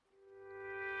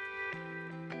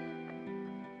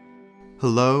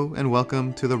Hello and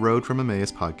welcome to the Road from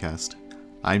Emmaus podcast.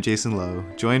 I'm Jason Lowe,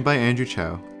 joined by Andrew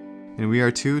Chow, and we are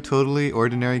two totally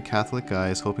ordinary Catholic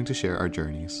guys hoping to share our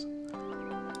journeys.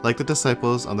 Like the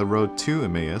disciples on the road to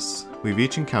Emmaus, we've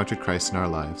each encountered Christ in our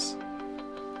lives.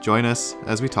 Join us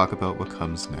as we talk about what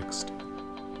comes next.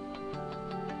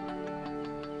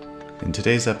 In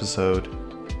today's episode,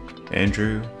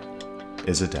 Andrew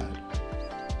is a dad.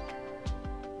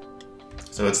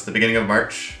 So it's the beginning of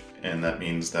March, and that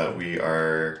means that we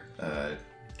are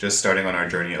just starting on our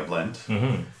journey of Lent.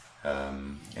 Mm-hmm.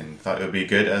 And thought it would be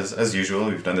good, as usual,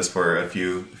 we've done this for a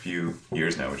few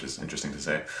years now, which is interesting to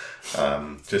say,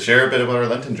 to share a bit about our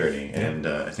Lenten journey. Yeah. And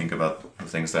I think about the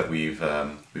things that we've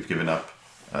given up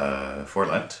for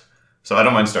Lent. So I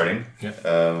don't mind starting.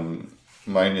 Yeah.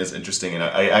 Mine is interesting, and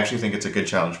I actually think it's a good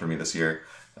challenge for me this year,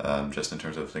 just in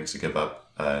terms of things to give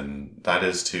up. And that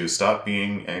is to stop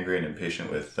being angry and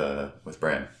impatient with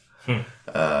Bran.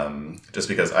 Just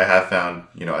because I have found,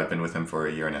 I've been with him for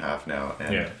a year and a half now,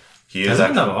 and he is has actually, it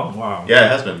been that long? Wow. Yeah, it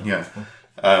has been. Yeah,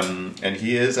 and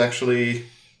he is actually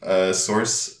a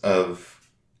source of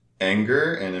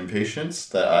anger and impatience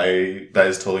that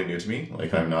is totally new to me.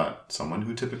 Like, I'm not someone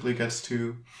who typically gets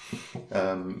too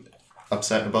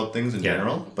upset about things in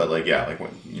general, but like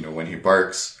when he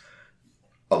barks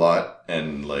a lot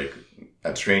and like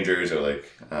at strangers or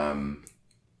like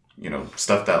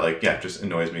stuff that just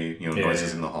annoys me,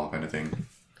 noises in the hall kind of thing.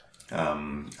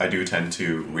 I do tend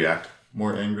to react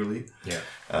more angrily. Yeah.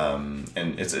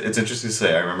 And it's interesting to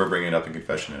say, I remember bringing it up in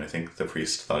confession, and I think the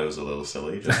priest thought it was a little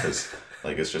silly just because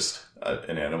it's just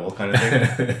an animal kind of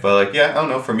thing. But I don't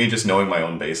know, for me, just knowing my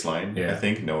own baseline, I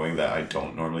think knowing that I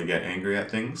don't normally get angry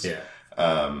at things. Yeah.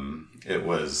 It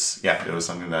was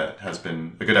something that has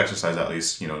been a good exercise, at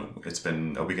least. It's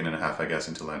been a week and a half, I guess,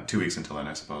 into Lent, 2 weeks into Lent,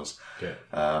 I suppose. Yeah.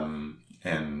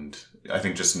 And I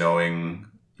think just knowing,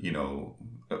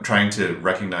 trying to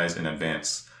recognize in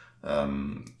advance,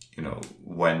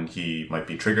 when he might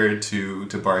be triggered to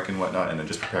bark and whatnot, and then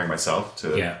just preparing myself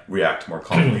to react more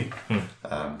calmly,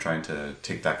 trying to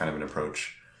take that kind of an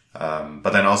approach.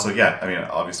 But then also,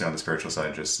 obviously on the spiritual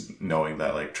side, just knowing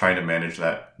that, trying to manage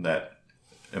that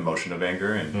emotion of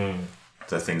anger and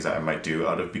the things that I might do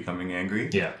out of becoming angry.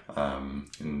 Yeah.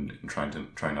 And trying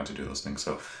not to do those things.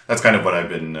 So that's kind of what I've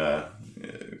been,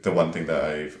 the one thing that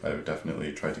I've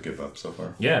definitely tried to give up so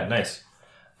far. Yeah, nice.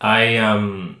 I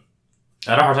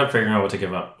had a hard time figuring out what to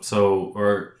give up. So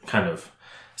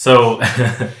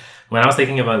when I was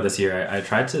thinking about it this year, I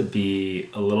tried to be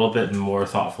a little bit more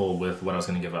thoughtful with what I was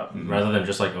going to give up, rather than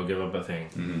just give up a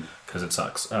thing because it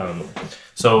sucks.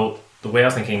 So the way I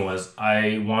was thinking was,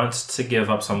 I want to give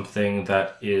up something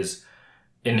that is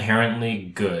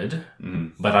inherently good,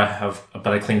 but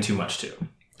I cling too much to.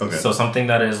 Okay. So something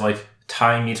that is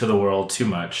tying me to the world too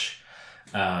much,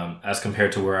 as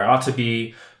compared to where I ought to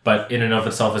be, but in and of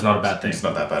itself is not a bad thing. It's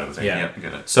not that bad of a thing. Yeah, I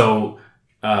get it. So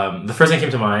the first thing that came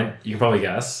to mind, you can probably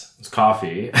guess, it's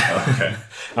coffee. Oh, okay.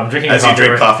 I'm drinking as coffee you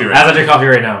drink coffee right now. As I drink coffee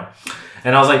right now.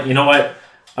 And I was like, you know what?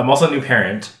 I'm also a new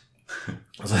parent.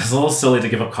 So it's a little silly to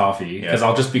give up coffee because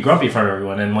I'll just be grumpy in front of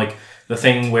everyone. And the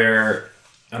thing where,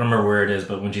 I don't remember where it is,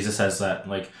 but when Jesus says that,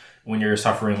 when you're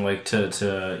suffering,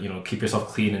 to keep yourself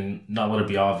clean and not let it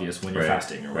be obvious when you're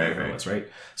fasting or whatever it was, right?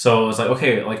 So it's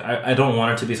okay, I don't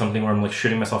want it to be something where I'm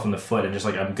shooting myself in the foot and just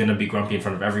I'm going to be grumpy in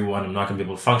front of everyone. I'm not going to be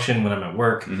able to function when I'm at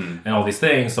work and all these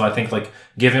things. So I think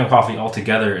giving up coffee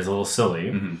altogether is a little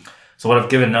silly. So what I've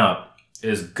given up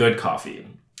is good coffee.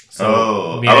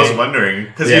 So, I was wondering,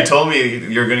 because you told me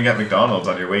you're going to get McDonald's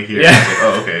on your way here. Yeah. I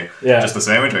was okay. Yeah. Just a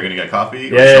sandwich? Are you going to get coffee?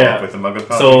 Or show up with a mug of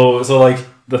coffee? So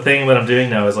the thing that I'm doing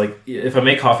now is, if I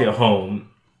make coffee at home,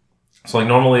 so,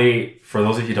 normally, for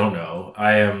those of you who don't know,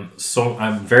 I'm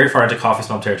very far into coffee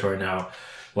snob territory now.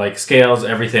 Scales,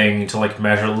 everything, to,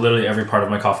 measure literally every part of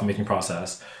my coffee making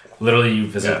process. Literally, you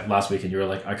visited last week and you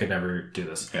were I could never do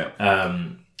this. Yeah.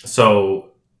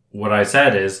 So, what I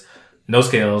said is, no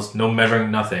scales, no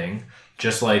measuring, nothing.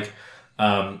 Just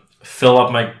fill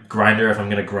up my grinder if I'm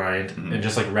going to grind and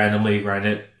just randomly grind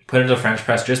it. Put it into a French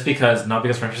press just because, not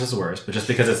because French press is worse, but just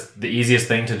because it's the easiest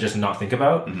thing to just not think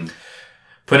about.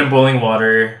 Put in boiling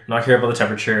water, not care about the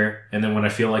temperature. And then when I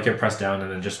feel like it, press down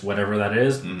and then just whatever that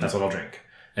is, that's what I'll drink.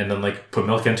 And then put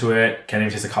milk into it. Can't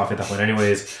even taste the coffee at that point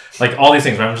anyways. All these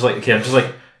things. Right? I'm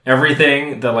just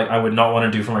everything that I would not want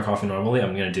to do for my coffee normally,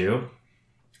 I'm going to do.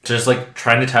 Just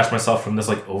trying to detach myself from this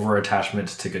over attachment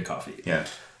to good coffee. Yeah.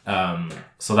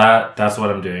 So that's what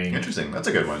I'm doing. Interesting. That's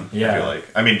a good one. Yeah.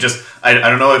 I feel I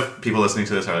don't know if people listening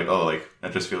to this are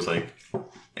that just feels like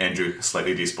Andrew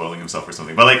slightly despoiling himself or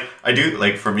something. But I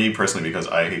do, for me personally, because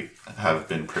I have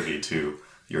been privy to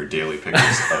your daily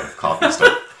pictures of coffee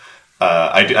stuff.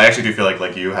 I actually do feel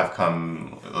like you have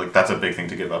come, like that's a big thing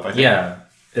to give up, I think. Yeah.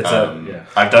 It's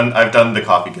I've done the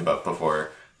coffee give up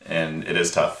before, and it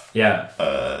is tough. Yeah.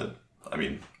 I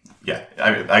mean, yeah.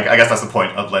 I guess that's the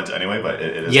point of Lent anyway, but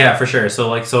it is. Yeah, tough. for sure.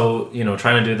 So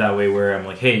trying to do it that way where I'm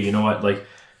like, hey, you know what? Like,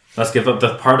 let's give up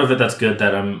the part of it that's good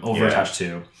that I'm over attached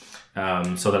to,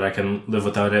 so that I can live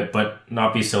without it, but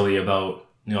not be silly about,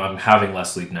 I'm having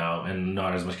less sleep now and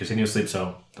not as much continuous sleep,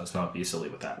 so let's not be silly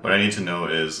with that. What I need to know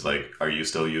is, like, are you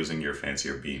still using your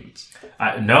fancier beans?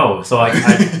 No. So, like,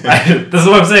 this is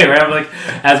what I'm saying, right? I'm like,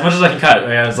 as much as I can cut,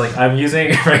 right? I was like, I'm using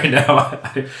right now,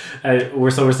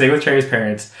 we're staying with Cherry's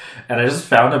parents, and I just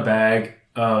found a bag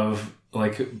of,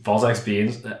 like, Balzac's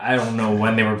beans. I don't know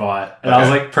when they were bought. And I was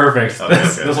like, perfect.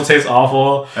 This will taste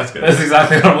awful. That's good. That's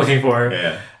exactly what I'm looking for.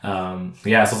 Yeah.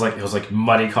 So it was like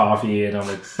muddy coffee, and I'm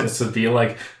like, this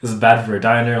is bad for a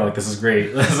diner. Like, this is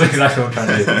great. That's exactly what I'm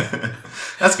trying to do.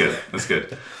 That's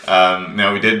good.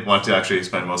 Now, we did want to actually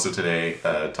spend most of today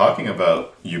talking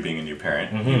about you being a new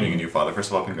parent, you being a new father.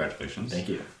 First of all, congratulations. Thank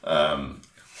you.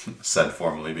 Said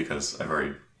formally because I've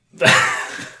already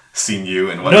seen you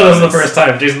and what. No, this is the first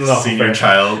time. Jason's not seen your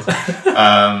child.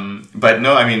 But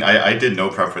no, I mean, I did no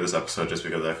prep for this episode just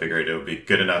because I figured it would be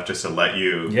good enough just to let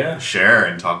you share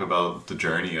and talk about the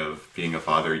journey of being a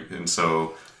father. And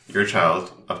so, your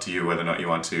child, up to you whether or not you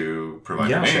want to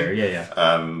provide a name. Sure.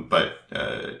 Yeah. But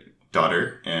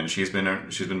daughter, and she's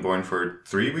been born for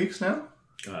 3 weeks now.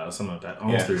 Something like that.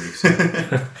 Almost 3 weeks.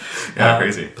 Yeah,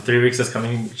 crazy. 3 weeks is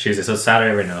coming Tuesday, so it's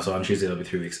Saturday right now. So on Tuesday it'll be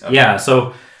 3 weeks. Okay. Yeah.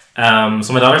 So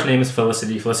my daughter's name is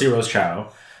Felicity Rose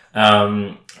Chow.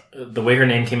 The way her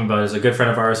name came about is a good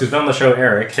friend of ours who's been on the show,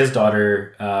 Eric. His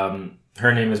daughter,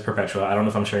 her name is Perpetua. I don't know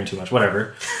if I'm sharing too much.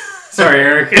 Whatever. Sorry,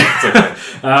 Eric. It's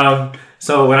okay.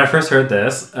 So when I first heard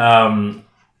this, I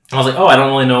was like, oh, I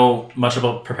don't really know much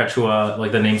about Perpetua,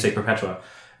 like the namesake Perpetua.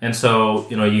 And so,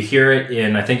 you hear it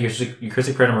in, I think,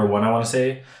 Eucharistic Prayer number 1, I want to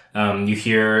say. You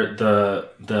hear the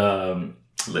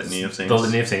Litany of Saints. The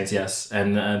Litany of Saints, yes.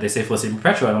 And they say Felicity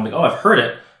Perpetua. And I'm like, oh, I've heard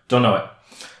it. Don't know it.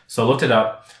 So I looked it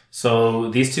up. So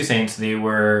these two saints, they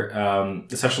were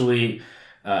essentially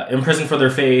imprisoned for their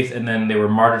faith, and then they were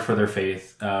martyred for their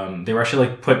faith. They were actually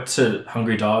put to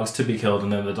hungry dogs to be killed,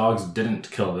 and then the dogs didn't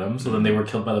kill them. So then they were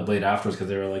killed by the blade afterwards because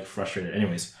they were frustrated.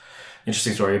 Anyways,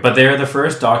 interesting story. But they're the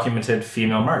first documented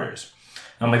female martyrs.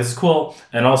 And I'm like, this is cool.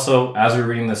 And also, as we were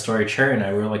reading this story, Cherry and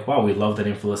I, we were like, wow, we love the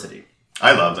name Felicity.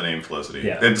 I love the name Felicity.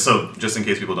 Yeah. And so, just in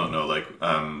case people don't know,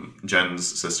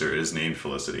 Jen's sister is named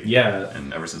Felicity. Yeah.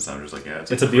 And ever since then, I'm just like, yeah,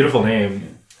 it's a beautiful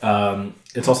name.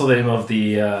 It's also the name of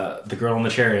the girl in the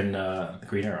chair in the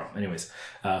Green Arrow. Anyways,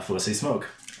 Felicity Smoke.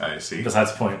 I see.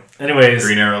 Besides the point. Anyways.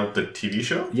 Green Arrow, the TV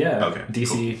show? Yeah. Okay. DC.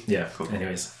 Cool. Yeah. Cool.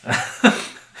 Anyways.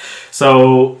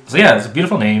 So yeah, it's a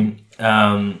beautiful name.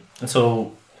 And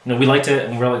so, we liked it,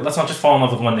 and we're like, let's not just fall in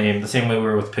love with one name, the same way we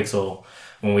were with Pixel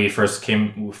when we first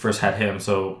had him,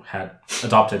 so had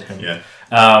adopted him. Yeah.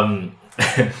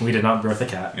 We did not birth a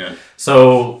cat. Yeah.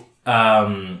 So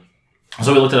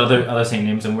we looked at other saint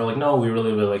names, and we're like, no, we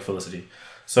really, really like Felicity.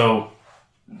 So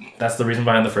that's the reason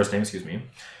behind the first name, excuse me.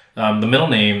 The middle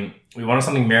name, we wanted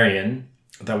something Marian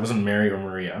that wasn't Mary or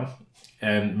Maria,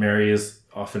 and Mary is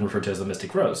often referred to as the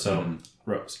mystic Rose, so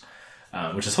Rose.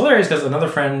 Which is hilarious because another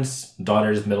friend's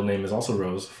daughter's middle name is also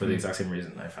Rose for the exact same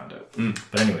reason I found out.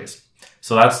 But anyways,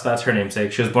 so that's her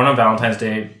namesake. She was born on Valentine's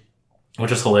Day,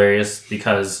 which is hilarious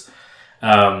because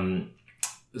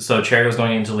so Cherry was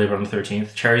going into labor on the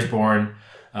 13th. Cherry's born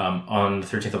on the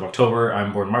 13th of October.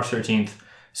 I'm born March 13th.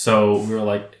 So we were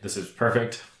like, this is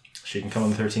perfect. She can come on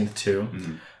the 13th too.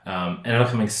 Ended up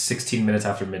coming 16 minutes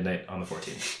after midnight on the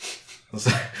 14th.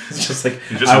 It's just like,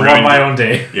 I want my own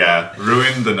day. Yeah,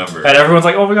 ruined the number. And everyone's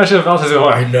like, oh my gosh, you have Valentine's Day.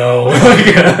 I know.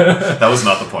 That was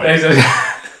not the point.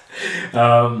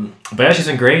 But yeah, she's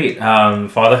been great.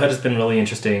 Fatherhood has been really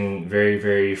interesting, very,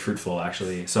 very fruitful,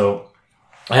 actually. So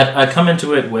I'd come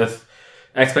into it with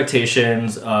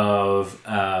expectations of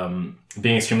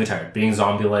being extremely tired, being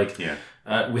zombie-like. Yeah.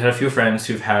 We had a few friends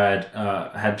who've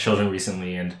had children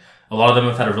recently, and a lot of them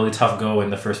have had a really tough go in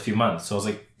the first few months. So I was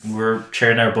like,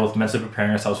 Cherry and I are both mentally preparing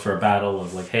ourselves for a battle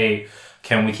of hey,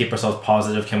 can we keep ourselves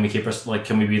positive? Can we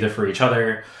can we be there for each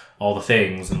other? All the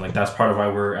things. And that's part of why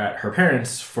we're at her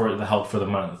parents for the help for the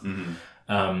month.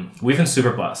 We've been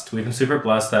super blessed. We've been super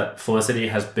blessed that Felicity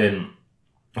has been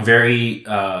very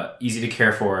easy to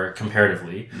care for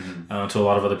comparatively to a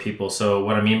lot of other people. So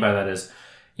what I mean by that is,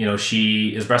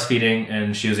 she is breastfeeding,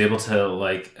 and she was able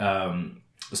to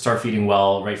start feeding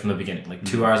well right from the beginning.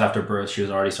 2 hours after birth, she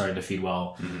was already starting to feed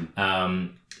well.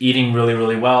 Eating really,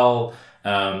 really well.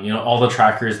 All the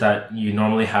trackers that you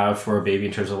normally have for a baby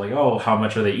in terms of like, oh, how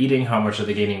much are they eating? How much are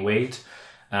they gaining weight?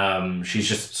 She's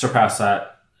just surpassed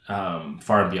that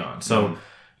far and beyond. So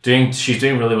she's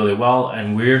doing really, really well.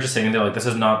 And we're just saying there, like, this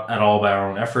is not at all by our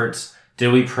own efforts.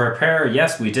 Did we prepare?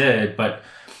 Yes, we did. But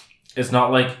it's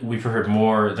not like we prepared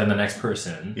more than the next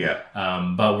person. Yeah.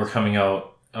 But we're coming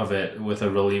out of it with a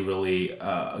really, really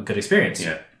good experience.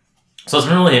 Yeah. So it's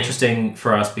been really interesting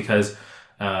for us because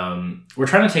we're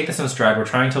trying to take this in stride. We're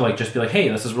trying to like just be like, hey,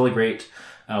 this is really great.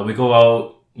 We go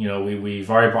out,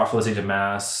 we've already brought Felicity to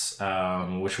Mass,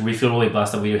 which we feel really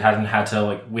blessed that we hadn't had to,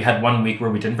 like, we had 1 week where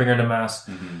we didn't bring her to Mass.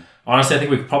 Honestly, I think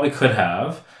we probably could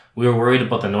have. We were worried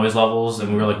about the noise levels, and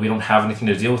we were like, we don't have anything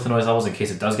to deal with the noise levels in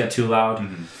case it does get too loud.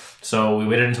 So we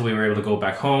waited until we were able to go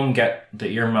back home, get the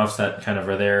earmuffs that kind of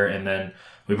are there, and then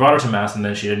we brought her to Mass, and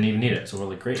then she didn't even need it. So we're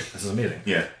like, great, this is amazing.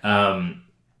 Yeah.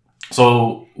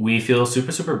 So we feel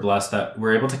super, super blessed that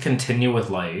we're able to continue with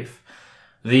life.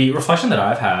 The reflection that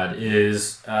I've had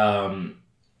is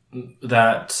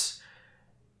that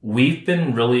we've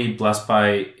been really blessed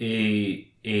by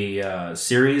a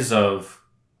series of,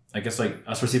 I guess, like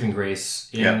us receiving grace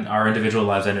in our individual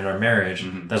lives and in our marriage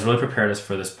that's really prepared us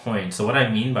for this point. So what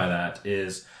I mean by that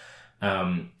is,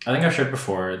 I think I've shared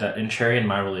before that in Cherry and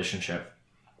my relationship,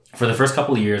 for the first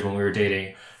couple of years when we were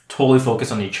dating, totally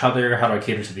focused on each other. How do I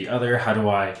cater to the other? How do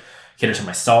I cater to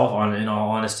myself in all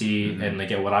honesty and like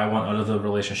get what I want out of the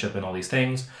relationship and all these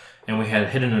things? And we had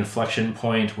hit an inflection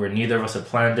point where neither of us had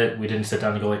planned it. We didn't sit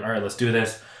down and go like, all right, let's do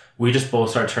this. We just both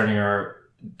started turning our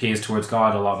gaze towards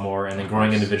God a lot more and then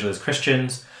growing individually as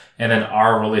Christians. And then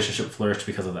our relationship flourished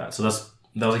because of that. So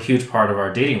that was a huge part of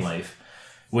our dating life,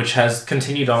 which has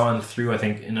continued on through, I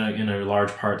think, in a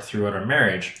large part throughout our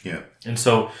marriage. Yeah. And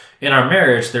so in our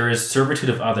marriage, there is servitude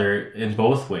of other in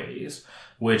both ways,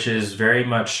 which is very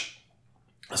much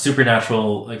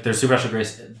supernatural. Like, there's supernatural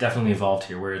grace definitely involved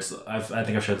here, where I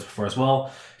think I've shared this before as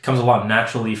well. It comes a lot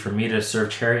naturally for me to serve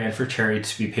Cherry and for Cherry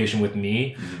to be patient with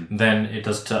me than it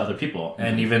does to other people,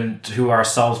 and even to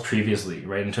ourselves previously,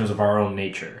 right, in terms of our own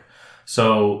nature.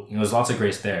 So there's lots of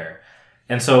grace there.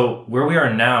 And so where we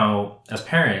are now as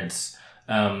parents,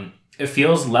 it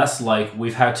feels less like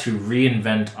we've had to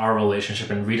reinvent our relationship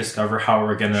and rediscover how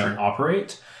we're going to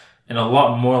operate, and a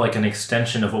lot more like an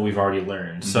extension of what we've already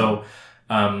learned. So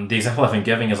the example I've been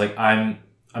giving is like, I'm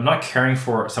not caring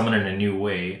for someone in a new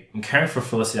way. I'm caring for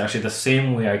Felicity actually the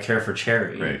same way I care for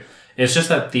Cherry. Right. It's just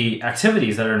that the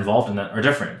activities that are involved in that are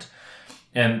different.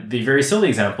 And the very silly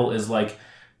example is like,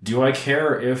 do I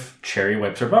care if Cherry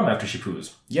wipes her bum after she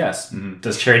poos? Yes.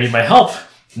 Does Cherry need my help?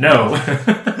 No.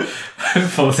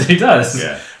 Felicity does.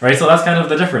 Yeah. Right? So that's kind of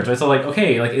the difference, right? So like,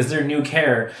 okay, like, is there new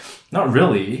care? Not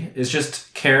really. It's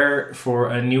just care for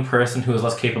a new person who is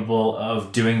less capable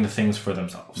of doing the things for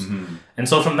themselves. And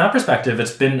so from that perspective,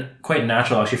 it's been quite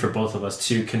natural actually for both of us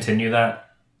to continue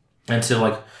that and to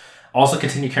like also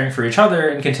continue caring for each other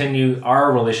and continue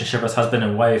our relationship as husband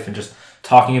and wife and just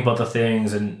talking about the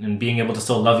things and being able to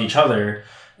still love each other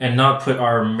and not put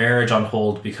our marriage on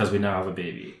hold because we now have a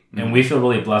baby. And we feel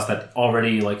really blessed that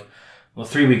already, like,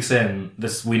 3 weeks in,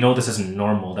 we know this isn't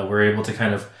normal, that we're able to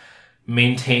kind of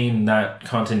maintain that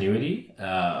continuity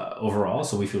overall.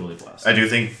 So we feel really blessed. I do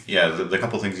think, the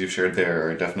couple things you've shared there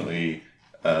are definitely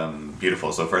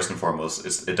beautiful. So first and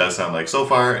foremost, it does sound like so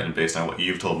far, and based on what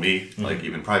you've told me, like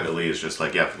even privately, it's just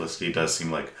like, Felicity does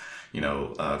seem like,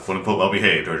 quote unquote well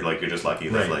behaved, or like you're just lucky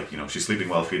that like, she's sleeping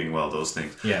well, feeding well, those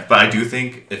things. Yeah. But I do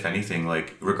think, if anything,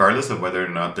 like regardless of whether or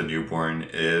not the newborn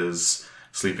is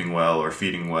sleeping well or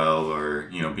feeding well or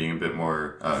being a bit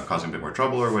more causing a bit more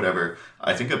trouble or whatever,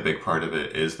 I think a big part of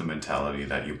it is the mentality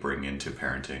that you bring into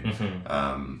parenting,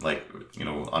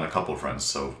 on a couple fronts.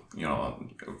 So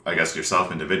I guess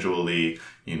yourself individually,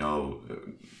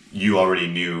 you already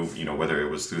knew, whether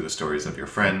it was through the stories of your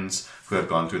friends who have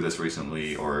gone through this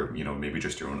recently, or maybe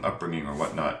just your own upbringing or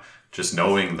whatnot, just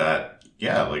knowing that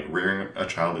rearing a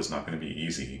child is not going to be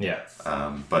easy.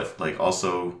 But like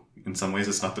also, in some ways,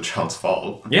 it's not the child's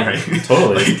fault. Yeah, right?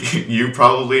 Totally. Like, you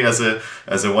probably, as a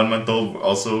 1-month-old,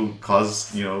 also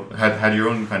caused had your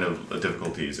own kind of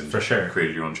difficulties and for sure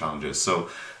created your own challenges. So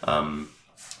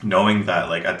knowing that,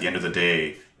 like at the end of the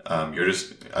day, you're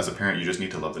just, as a parent, you just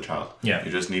need to love the child. Yeah.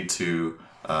 You just need to,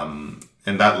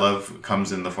 and that love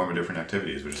comes in the form of different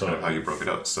activities, which is kind of how you broke it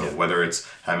out. So whether it's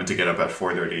having to get up at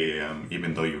 4:30 a.m.,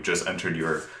 even though you've just entered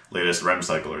your latest REM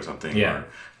cycle or something, or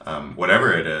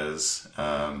whatever it is,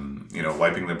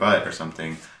 wiping the butt or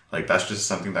something, like that's just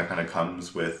something that kind of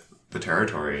comes with the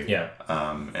territory. Yeah.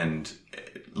 And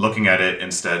looking at it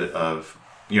instead of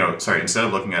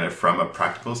looking at it from a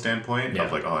practical standpoint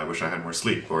of like, oh, I wish I had more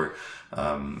sleep, or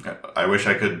I wish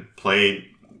I could play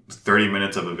 30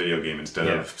 minutes of a video game instead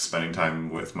of spending time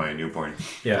with my newborn.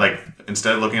 Yeah. Like,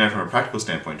 instead of looking at it from a practical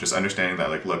standpoint, just understanding that,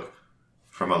 like, look,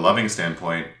 from a loving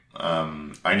standpoint,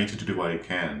 I need to do what I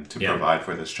can to provide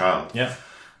for this child. Yeah.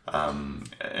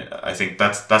 I think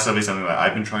that's definitely something that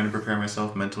I've been trying to prepare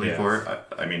myself mentally for.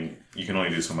 I mean, you can only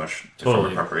do so much from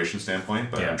a preparation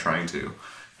standpoint, but I'm trying to.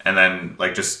 And then,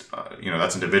 like, just,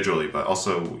 that's individually, but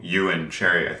also you and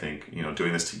Cherry, I think,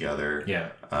 doing this together. Yeah.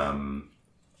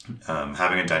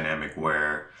 Having a dynamic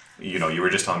where, you were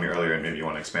just telling me earlier, and maybe you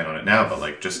want to expand on it now, but,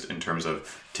 like, just in terms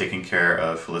of taking care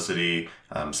of Felicity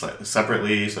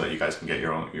separately so that you guys can get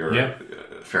your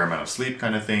fair amount of sleep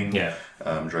kind of thing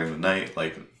during the night.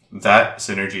 Like, that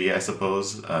synergy, I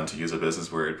suppose, to use a business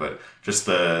word, but just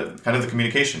the kind of the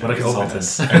communication. What a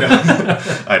consultant.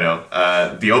 I know.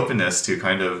 The openness to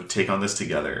kind of take on this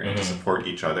together and to support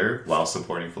each other while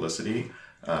supporting Felicity,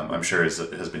 I'm sure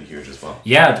has been huge as well.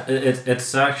 Yeah,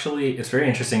 it's very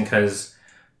interesting because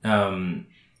part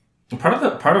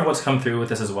of what's come through with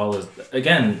this as well is,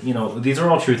 again, these are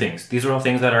all true things. These are all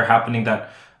things that are happening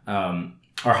that are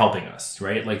helping us,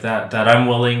 right? Like that I'm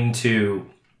willing to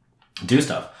do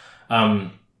stuff.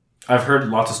 I've heard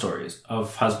lots of stories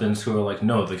of husbands who are like,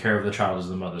 no, the care of the child is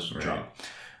the mother's job,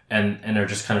 and are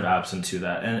just kind of absent to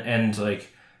that. And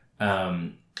like, I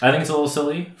think it's a little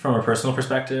silly from a personal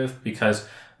perspective because,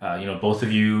 both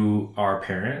of you are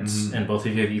parents and both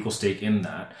of you have equal stake in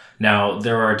that. Now,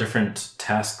 there are different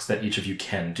tasks that each of you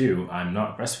can do. I'm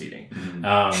not breastfeeding.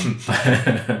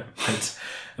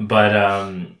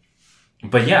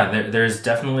 But yeah, there's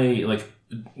definitely, like,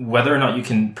 whether or not you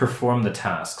can perform the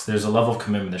tasks, there's a level of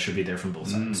commitment that should be there from both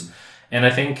sides. And I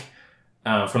think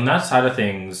from that side of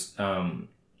things,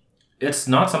 it's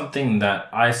not something that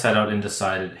I set out and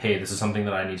decided, hey, this is something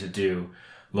that I need to do.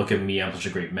 Look at me, I'm such a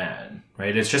great man,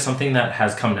 right? It's just something that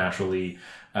has come naturally.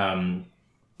 And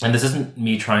this isn't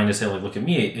me trying to say, like, look at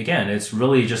me. Again, it's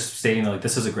really just stating that, like,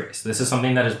 this is a grace. This is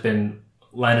something that has been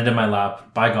landed in my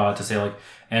lap by God to say, like,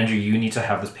 Andrew, you need to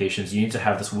have this patience. You need to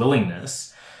have this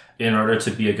willingness in order to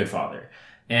be a good father.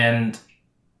 And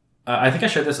I think I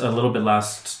shared this a little bit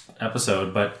last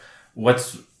episode, but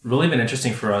what's really been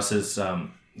interesting for us is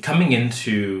coming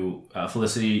into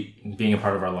Felicity being a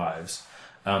part of our lives.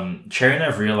 Cherry and I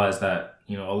have realized that,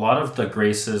 a lot of the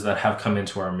graces that have come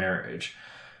into our marriage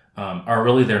are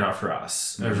really there not for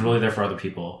us. They're really there for other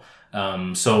people.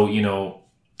 So,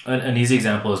 an easy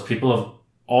example is people have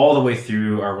all the way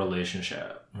through our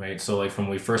relationship, right? So, like, from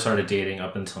when we first started dating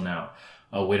up until now,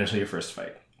 wait until your first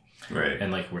fight. Right.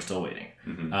 And, like, we're still waiting.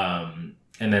 And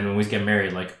then when we get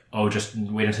married, like, just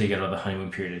wait until you get out of the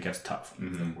honeymoon period. It gets tough.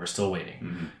 We're still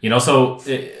waiting. So,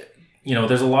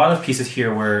 there's a lot of pieces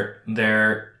here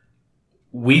where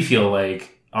we feel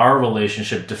like our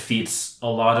relationship defeats a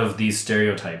lot of these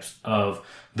stereotypes of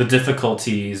the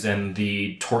difficulties and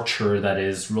the torture that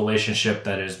is relationship,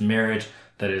 that is marriage,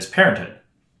 that is parenthood.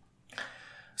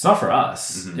 It's not for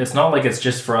us. It's not like it's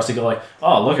just for us to go like,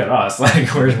 oh, look at us.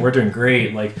 Like, we're doing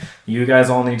great. Like, you guys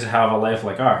all need to have a life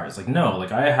like ours. Like, no,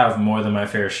 like, I have more than my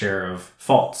fair share of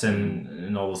faults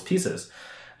and all those pieces.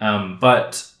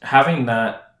 But having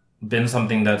that been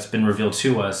something that's been revealed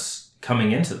to us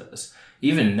coming into this,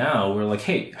 even now, we're like,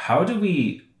 hey, how do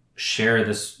we share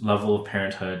this level of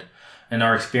parenthood and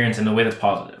our experience in a way that's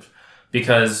positive?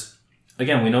 Because,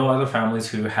 again, we know other families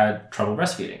who had trouble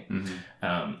breastfeeding.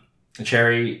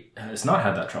 Cherry has not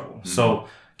had that trouble. So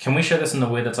can we share this in a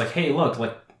way that's like, hey, look,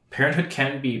 like, parenthood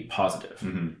can be positive.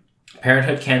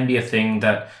 Parenthood can be a thing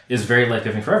that is very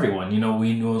life-giving for everyone.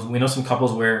 We know some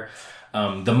couples where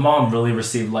the mom really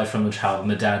received life from the child and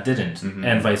the dad didn't,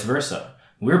 and vice versa.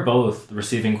 We're both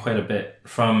receiving quite a bit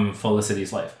from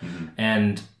Felicity's life.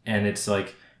 And it's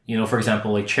like, for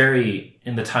example, like, Cherry,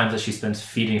 in the times that she spends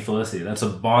feeding Felicity, that's a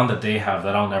bond that they have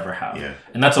that I'll never have.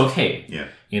 And that's okay.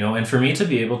 And for me to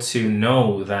be able to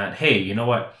know that, hey, you know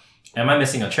what? Am I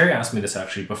missing out? Cherry asked me this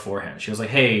actually beforehand. She was like,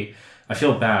 hey, I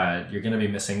feel bad. You're going to be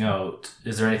missing out.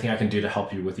 Is there anything I can do to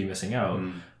help you with you missing out,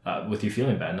 with you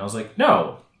feeling bad? And I was like,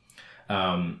 no.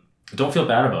 Don't feel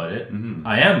bad about it.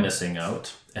 I am missing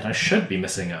out, and I should be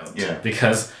missing out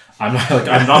because I'm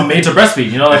not made to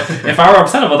breastfeed. Like, if I were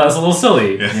upset about that, it's a little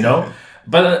silly.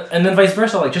 But and then vice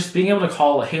versa, like, just being able to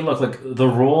call, hey, look, like, the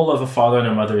role of a father and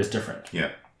a mother is different.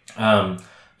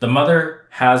 The mother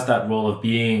has that role of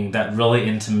being that really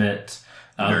intimate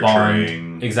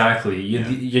bond. Exactly.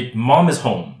 Your mom is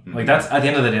home. Like, that's at the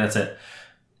end of the day, that's it.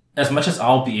 As much as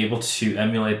I'll be able to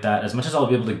emulate that, as much as I'll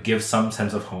be able to give some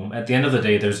sense of home, at the end of the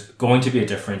day, there's going to be a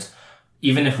difference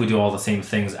even if we do all the same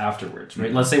things afterwards,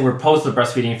 right? Let's say we're post the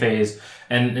breastfeeding phase,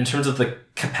 and in terms of the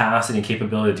capacity and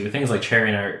capability to do things, like Cherry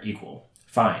and I are equal.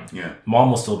 Fine. Yeah. Mom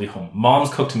will still be home.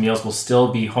 Mom's cooked meals will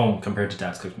still be home compared to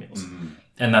dad's cooked meals.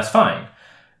 And that's fine.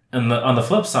 And on the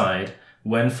flip side,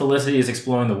 when Felicity is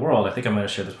exploring the world, I think I might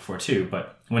have shared this before too,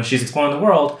 but when she's exploring the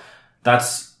world,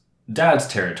 that's dad's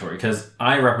territory because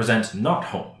I represent not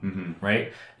home,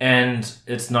 right? And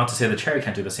it's not to say that Cherry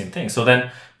can't do the same thing. So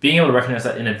then being able to recognize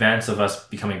that in advance of us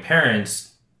becoming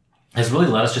parents has really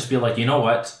let us just be like, you know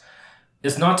what?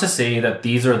 It's not to say that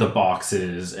these are the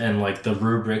boxes and like the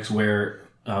rubrics where,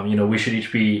 we should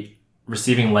each be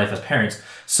receiving life as parents,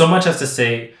 so much as to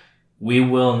say we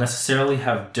will necessarily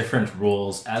have different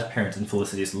roles as parents in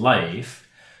Felicity's life.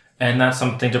 And that's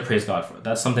something to praise God for.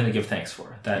 That's something to give thanks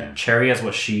for. That Cherry has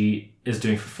what she is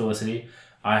doing for Felicity.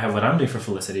 I have what I'm doing for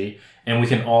Felicity. And we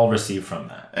can all receive from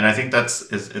that. And I think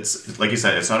it's like you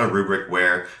said, it's not a rubric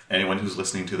where anyone who's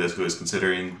listening to this who is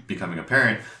considering becoming a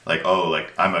parent, like, oh,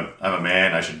 like I'm a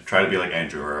man, I should try to be like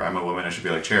Andrew, or I'm a woman, I should be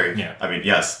like Cherry. Yeah. I mean,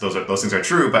 yes, those things are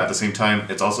true, but at the same time,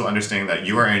 it's also understanding that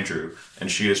you are Andrew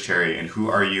and she is Cherry, and who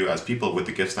are you as people with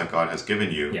the gifts that God has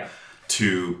given you. Yeah.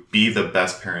 To be the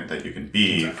best parent that you can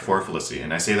be for Felicity.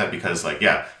 And I say that because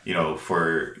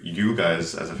for you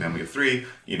guys as a family of 3,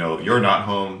 you're not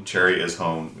home, Cherry is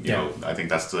home. You know, I think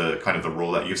that's the kind of the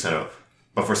role that you've set out.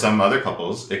 But for some other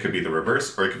couples, it could be the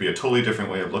reverse, or it could be a totally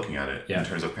different way of looking at it in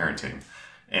terms of parenting.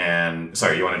 And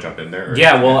sorry, you want to jump in there?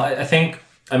 I think,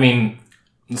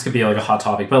 this could be like a hot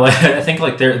topic, but like, I think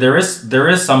like there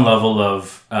is some level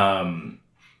of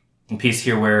piece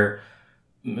here where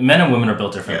men and women are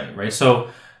built differently, right?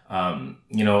 So, Cherry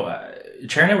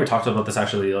and I talked about this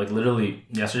actually, like literally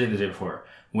yesterday, the day before,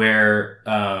 where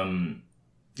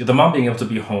the mom being able to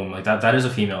be home, like that is a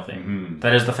female thing.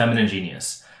 That is the feminine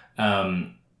genius.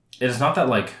 It is not that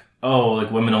like, oh,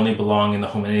 like women only belong in the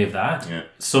home, any of that. Yeah.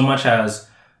 So much as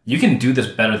you can do this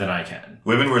better than I can.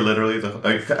 Women were literally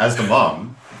as the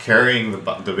mom carrying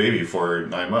the baby for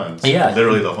 9 months. Yeah,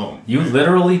 literally the home. You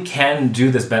literally can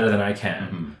do this better than I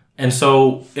can. And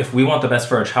so if we want the best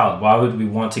for our child, why would we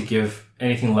want to give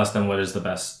anything less than who is the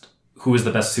best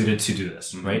suited to do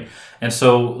this, right? And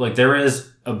so like there is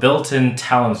a built-in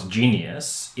talent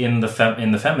genius in the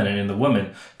feminine, in the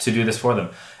woman, to do this for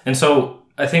them. And so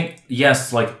I think,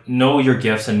 yes, like know your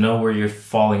gifts and know where you're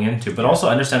falling into, but also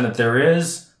understand that there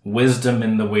is wisdom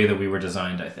in the way that we were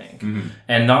designed, I think.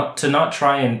 And not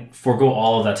try and forego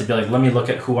all of that, to be like, let me look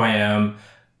at who I am,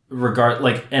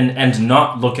 and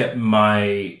not look at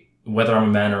whether I'm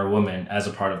a man or a woman as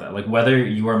a part of that. Like whether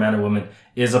you are a man or woman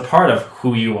is a part of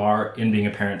who you are in being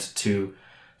a parent to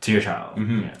your child.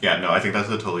 I think that's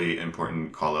a totally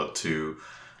important call out to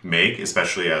make,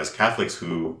 especially as Catholics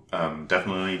who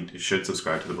definitely should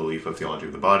subscribe to the belief of theology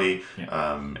of the body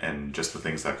and just the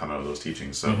things that come out of those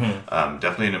teachings. So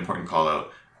definitely an important call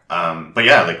out. But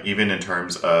yeah, like even in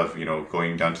terms of,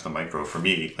 going down to the micro, for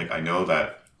me, like I know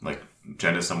that like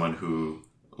Jen is someone who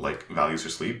like values her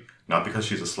sleep. Not because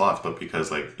she's a sloth, but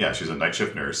because she's a night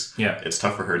shift nurse. Yeah. It's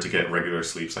tough for her to get regular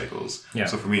sleep cycles. Yeah.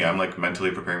 So for me, I'm like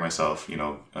mentally preparing myself,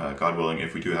 God willing,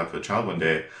 if we do have a child one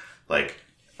day,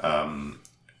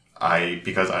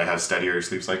 because I have steadier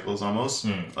sleep cycles almost,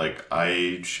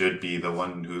 I should be the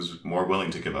one who's more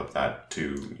willing to give up that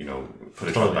to, put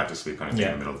a child back to sleep kind of thing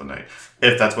in the middle of the night.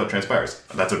 If that's what transpires.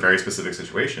 That's a very specific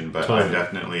situation, but I'm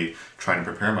definitely trying to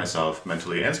prepare myself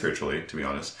mentally and spiritually, to be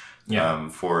honest.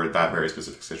 For that very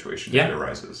specific situation if it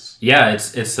arises. Yeah,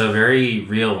 it's a very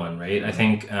real one, right? I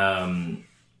think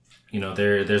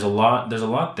there's a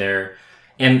lot there,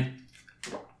 and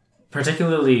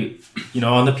particularly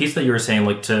on the piece that you were saying,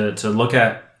 like to look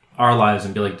at our lives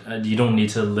and be like, you don't need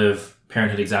to live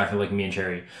parenthood exactly like me and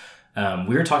Cherry.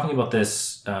 We were talking about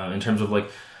this in terms of like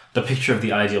the picture of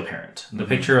the ideal parent, the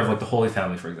picture of like the Holy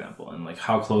Family, for example, and like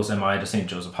how close am I to Saint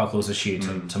Joseph? How close is she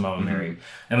to Mama Mary?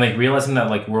 And like realizing that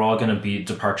like we're all going to be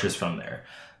departures from there,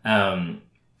 and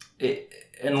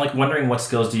like wondering what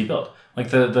skills do you build? Like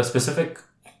the specific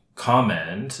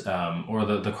comment or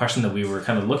the question that we were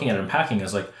kind of looking at and unpacking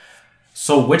is like,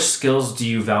 so which skills do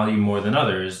you value more than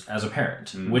others as a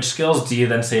parent? Which skills do you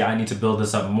then say I need to build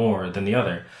this up more than the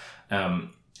other?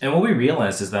 And what we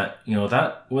realized is that,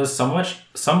 that was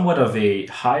somewhat of a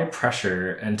high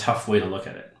pressure and tough way to look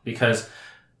at it, because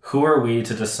who are we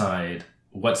to decide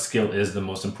what skill is the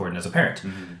most important as a parent?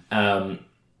 And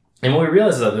what we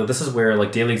realized is that this is where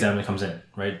like daily examine comes in,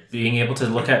 right? Being able to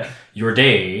look at your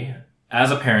day as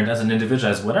a parent, as an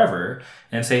individual, as whatever,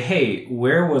 and say, hey,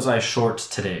 where was I short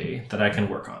today that I can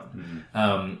work on?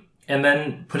 And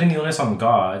then putting the onus on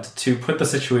God to put the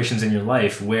situations in your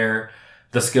life where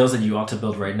the skills that you ought to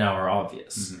build right now are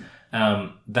obvious.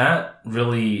 that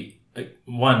really,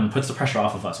 one, puts the pressure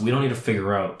off of us. We don't need to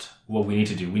figure out what we need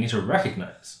to do. We need to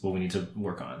recognize what we need to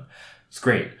work on. It's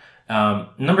great.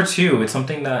 Number two, it's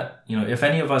something that, if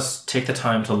any of us take the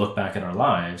time to look back at our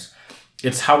lives,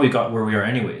 it's how we got where we are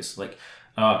anyways. Like,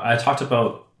 I talked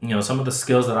about, some of the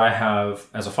skills that I have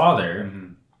as a father,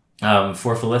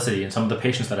 for Felicity, and some of the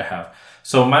patience that I have.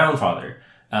 So my own father,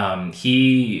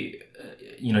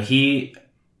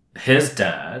 his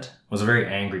dad was a very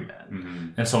angry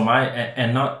man. And so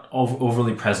and not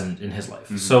overly present in his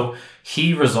life. So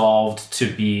he resolved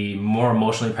to be more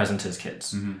emotionally present to his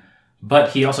kids.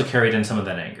 But he also carried in some of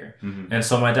that anger. And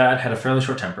so my dad had a fairly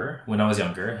short temper when I was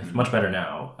younger. It's much better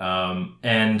now.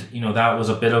 And, that was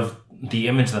a bit of the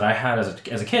image that I had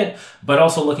as a kid. But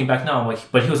also looking back now, I'm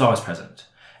like, but he was always present.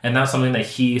 And that's something that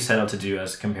he set out to do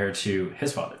as compared to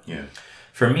his father. Yeah.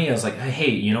 For me, I was like, hey,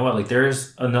 you know what? Like,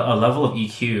 there's a level of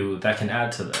EQ that can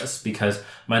add to this, because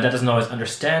my dad doesn't always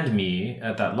understand me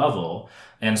at that level.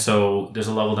 And so there's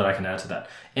a level that I can add to that.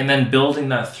 And then building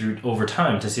that through over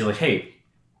time to see, like, hey,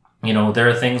 there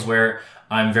are things where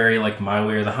I'm very like my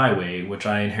way or the highway, which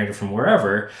I inherited from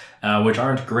wherever, which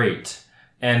aren't great.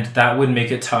 And that would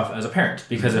make it tough as a parent,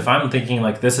 because if I'm thinking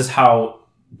like, this is how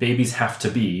babies have to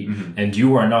be, and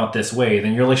you are not this way,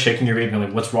 then you're like shaking your baby and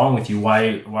like, what's wrong with you?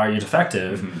 Why are you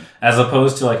defective? As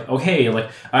opposed to like, okay, like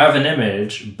I have an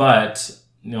image, but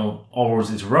all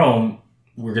roads lead to Rome,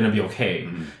 we're going to be okay.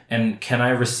 And can I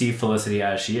receive Felicity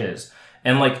as she is?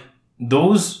 And like,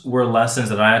 those were lessons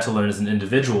that I had to learn as an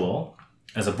individual,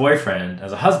 as a boyfriend,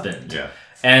 as a husband. Yeah.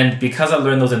 And because I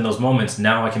learned those in those moments,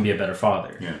 now I can be a better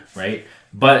father. Yeah. Right?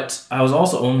 But I was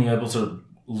also only able to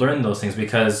learn those things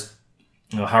because,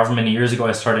 however many years ago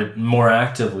I started more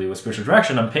actively with spiritual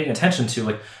direction, I'm paying attention to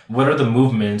like, what are the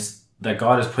movements that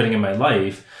God is putting in my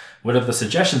life? What are the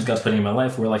suggestions God's putting in my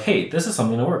life? Where like, hey, this is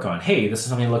something to work on. Hey, this is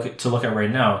something to look at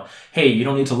right now. Hey, you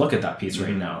don't need to look at that piece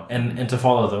right now. And to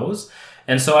follow those.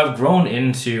 And so I've grown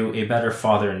into a better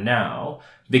father now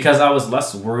because I was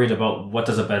less worried about what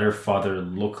does a better father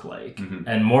look like,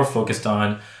 and more focused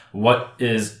on what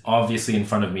is obviously in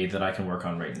front of me that I can work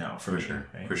on right now. For sure.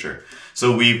 Right? For sure.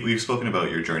 So we've spoken about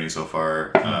your journey so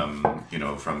far,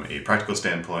 from a practical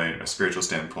standpoint, a spiritual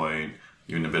standpoint,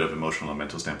 even a bit of emotional and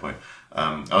mental standpoint.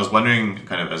 I was wondering,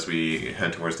 kind of as we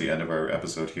head towards the end of our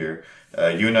episode here,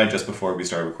 you and I, just before we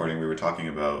started recording, we were talking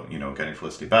about, getting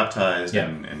Felicity baptized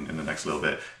in the next little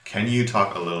bit. Can you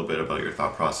talk a little bit about your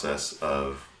thought process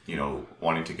of,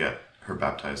 wanting to get her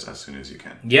baptized as soon as you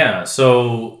can? Yeah.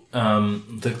 So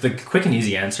the quick and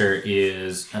easy answer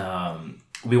is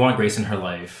we want grace in her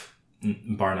life,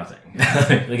 bar nothing.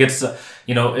 Like it's,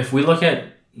 if we look at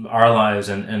our lives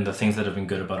and the things that have been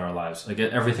good about our lives, like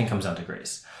everything comes down to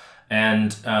grace.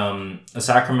 And a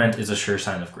sacrament is a sure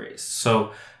sign of grace.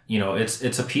 So,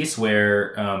 it's a piece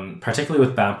where, particularly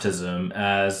with baptism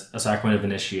as a sacrament of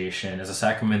initiation, as a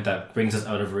sacrament that brings us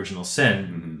out of original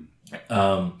sin,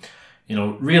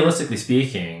 realistically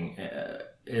speaking,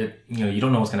 you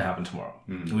don't know what's going to happen tomorrow.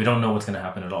 We don't know what's going to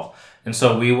happen at all. And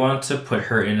so we want to put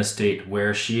her in a state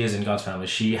where she is in God's family.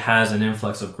 She has an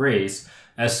influx of grace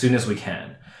as soon as we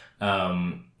can.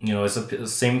 It's the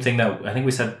same thing that I think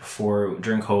we said before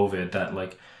during COVID, that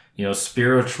like,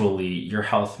 spiritually your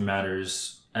health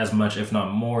matters as much, if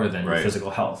not more than your physical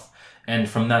health. And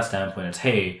from that standpoint, it's,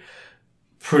 hey,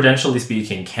 prudentially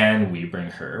speaking, can we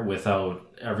bring her without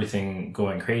everything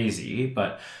going crazy?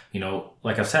 But,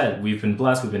 like I've said, we've been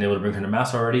blessed. We've been able to bring her to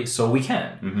Mass already. So we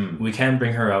can. We can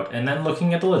bring her out. And then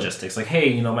looking at the logistics, like,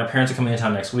 hey, my parents are coming in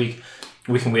town next week.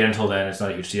 We can wait until then. It's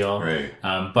not a huge deal. Right.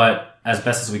 But as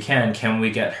best as we can we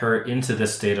get her into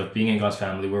this state of being in God's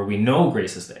family where we know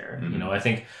grace is there? I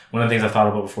think one of the things I've thought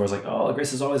about before is like, oh,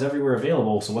 grace is always everywhere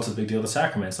available. So what's the big deal with the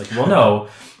sacraments? Like, well, no,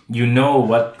 you know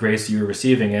what grace you're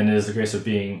receiving, and it is the grace of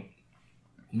being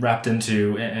wrapped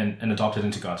into and adopted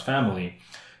into God's family.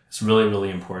 It's really,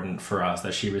 really important for us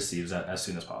that she receives that as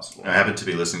soon as possible. I happened to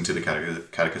be listening to the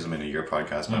Catechism in a Year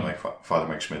podcast by Father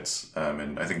Mike Schmitz.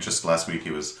 And I think just last week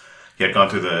he had gone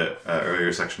through the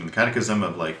earlier section of the Catechism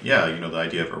of like, the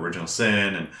idea of original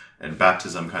sin and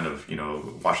baptism kind of,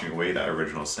 washing away that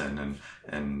original sin.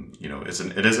 And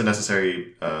it is a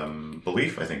necessary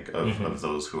belief, I think, of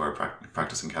those who are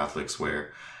practicing Catholics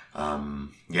where,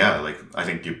 I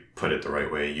think you put it the right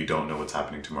way. You don't know what's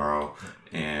happening tomorrow.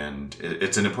 And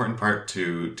it's an important part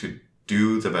to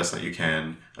do the best that you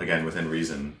can, again, within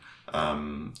reason.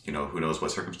 Who knows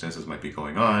what circumstances might be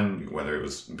going on, whether it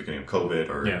was the beginning of COVID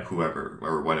or whoever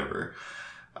or whatever.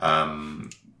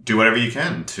 do whatever you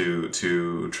can to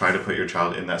try to put your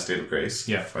child in that state of grace.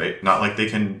 Yeah. Right? Not like they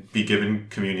can be given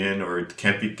communion or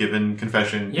can't be given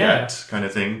confession yet kind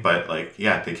of thing, but like,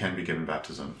 they can be given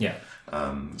baptism. Yeah.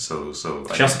 So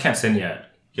she also can't sin yet.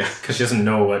 Yeah. Because she doesn't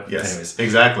know what... Yes, anyways.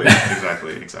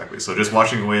 exactly. So just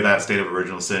washing away that state of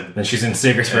original sin. Then she's in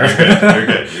state grace forever.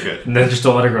 You're good. And then just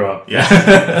don't let her grow up. Yeah,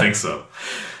 I think so.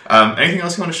 Anything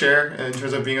else you want to share in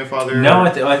terms of being a father? No,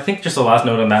 I think just the last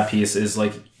note on that piece is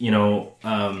like, we've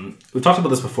talked about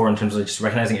this before in terms of just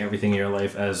recognizing everything in your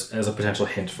life as a potential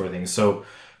hint for things. So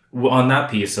on that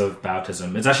piece of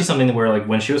baptism, it's actually something where like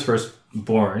when she was first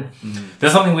born,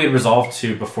 that's something we had resolved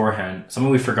to beforehand,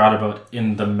 something we forgot about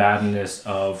in the madness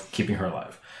of keeping her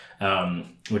alive,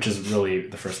 which is really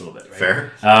the first little bit, right?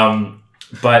 Fair.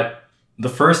 But the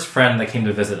first friend that came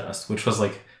to visit us, which was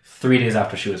like 3 days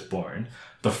after she was born,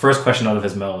 the first question out of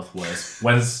his mouth was,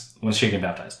 when's she getting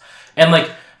baptized? And like,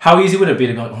 how easy would it be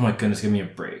to go like, oh my goodness, give me a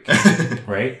break,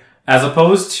 right? As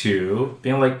opposed to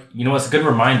being like, it's a good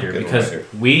reminder because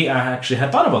we actually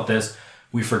had thought about this.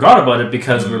 We forgot about it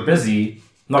because we were busy. I'm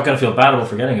not going to feel bad about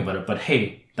forgetting about it, but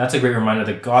hey, that's a great reminder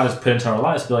that God has put into our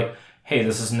lives to be like, hey,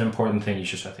 this is an important thing. You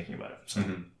should start thinking about it. So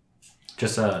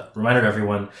just a reminder to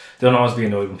everyone, don't always be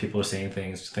annoyed when people are saying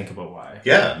things. Think about why.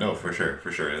 Yeah, no, for sure.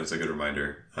 It's a good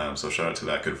reminder. So shout out to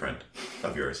that good friend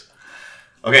of yours.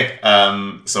 Okay,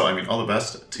 so I mean, all the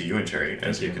best to you and Cherry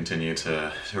as you continue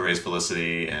to raise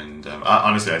Felicity, and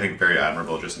honestly, I think very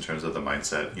admirable just in terms of the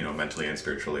mindset, mentally and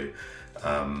spiritually.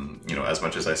 As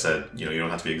much as I said, you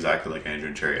don't have to be exactly like Andrew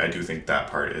and Cherry. I do think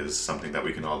that part is something that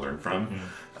we can all learn from,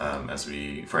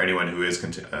 for anyone who is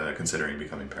considering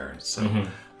becoming parents. So,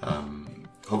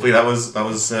 hopefully that was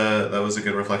a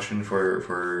good reflection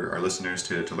for our listeners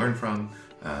to learn from.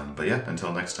 But yeah,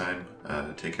 until next time,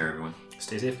 take care, everyone.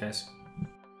 Stay safe, guys.